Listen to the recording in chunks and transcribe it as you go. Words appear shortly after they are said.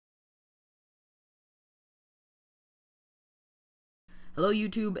Hello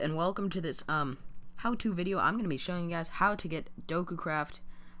YouTube and welcome to this how-to video. I'm going to be showing you guys how to get DokuCraft,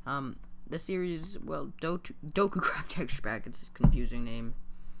 the series, well, DokuCraft texture pack. It's a confusing name,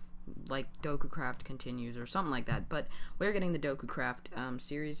 like DokuCraft continues or something like that, but we're getting the DokuCraft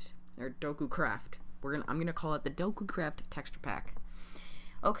series, or DokuCraft. I'm going to call it the DokuCraft texture pack.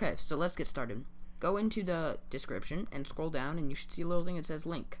 Okay, so let's get started. Go into the description and scroll down and you should see a little thing that says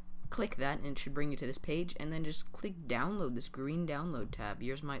link. Click that and it should bring you to this page, and then just click download, this green download tab.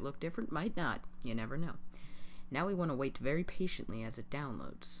 Yours might look different, might not, you never know. Now we want to wait very patiently as it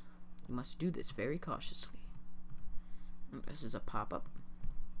downloads. You must do this very cautiously. This is a pop-up.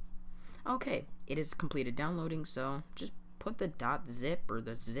 Okay, it is completed downloading, so just put the .zip or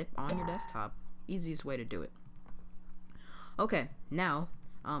the zip on your desktop. Easiest way to do it. Okay, now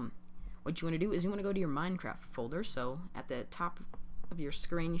what you want to do is you want to go to your Minecraft folder. So at the top of your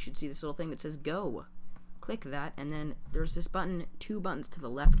screen you should see this little thing that says go. Click that, and then there's this button, two buttons to the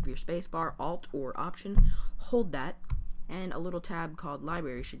left of your spacebar, Alt or Option. Hold that, and a little tab called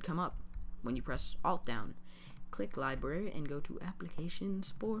Library should come up when you press Alt down. Click Library and go to Application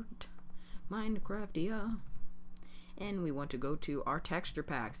Support, Minecraftia, and we want to go to our texture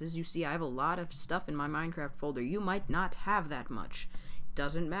packs. As you see, I have a lot of stuff in my Minecraft folder. You might not have that much.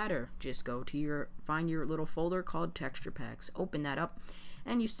 Doesn't matter, just go to find your little folder called texture packs, open that up,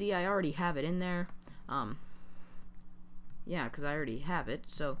 and you see I already have it in there. Yeah, because I already have it.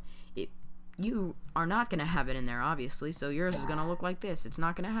 So you are not gonna have it in there, obviously, so yours is gonna look like this. It's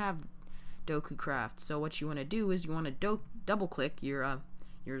not gonna have DokuCraft. So what you want to do is you want to double click your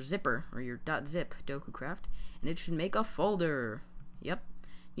zipper or your .zip DokuCraft, and it should make a folder. Yep,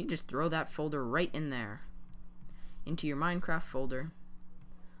 you just throw that folder right in there into your Minecraft folder.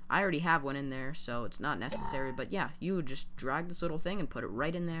 I already have one in there, so it's not necessary, but yeah, you would just drag this little thing and put it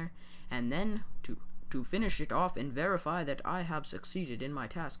right in there, and then to finish it off and verify that I have succeeded in my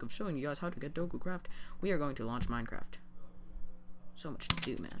task of showing you guys how to get DokuCraft, we are going to launch Minecraft. So much to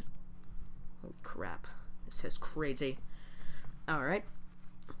do, man. Holy crap. This is crazy. Alright.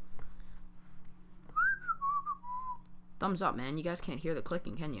 Thumbs up, man. You guys can't hear the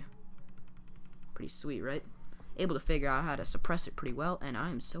clicking, can you? Pretty sweet, right? Able to figure out how to suppress it pretty well, and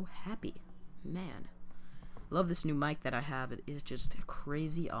I'm so happy. Man, love this new mic that I have. It is just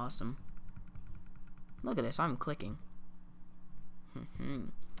crazy awesome. Look at this, I'm clicking.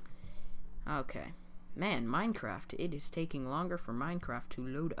 Okay, man, Minecraft, it is taking longer for Minecraft to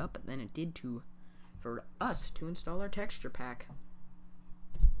load up than it did for us to install our texture pack.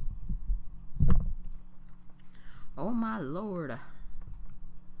 Oh my lord.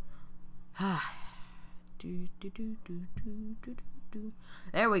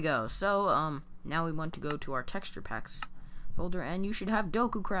 There we go. So now we want to go to our texture packs folder, and you should have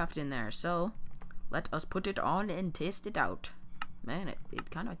DokuCraft in there. So let us put it on and test it out. Man,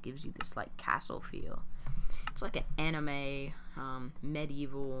 it kind of gives you this like castle feel. It's like an anime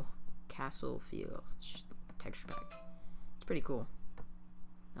medieval castle feel. It's just a texture pack. It's pretty cool.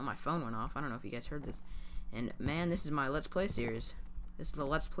 Now my phone went off. I don't know if you guys heard this. And man, this is my Let's Play series. This is the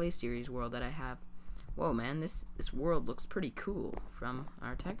Let's Play series world that I have. Whoa, man, this world looks pretty cool from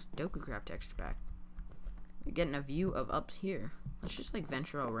our DokuCraft texture pack. We're getting a view of up here. Let's just like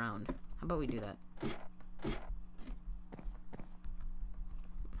venture around. How about we do that?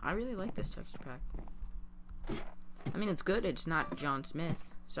 I really like this texture pack. I mean, it's good. It's not John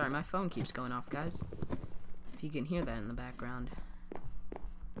Smith. Sorry, my phone keeps going off, guys. If you can hear that in the background.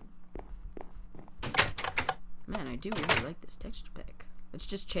 Man, I do really like this texture pack. Let's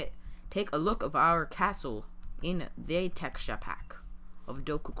just take a look of our castle in the texture pack of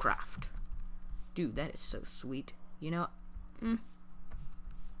DokuCraft. Dude, that is so sweet. You know,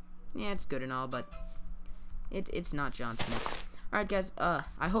 yeah, it's good and all, but it's not John Smith. Alright, guys,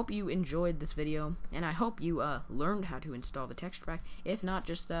 I hope you enjoyed this video, and I hope you learned how to install the texture pack. If not,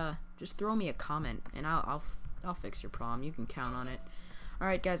 just throw me a comment, and I'll fix your problem. You can count on it.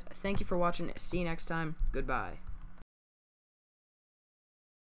 Alright, guys, thank you for watching. See you next time. Goodbye.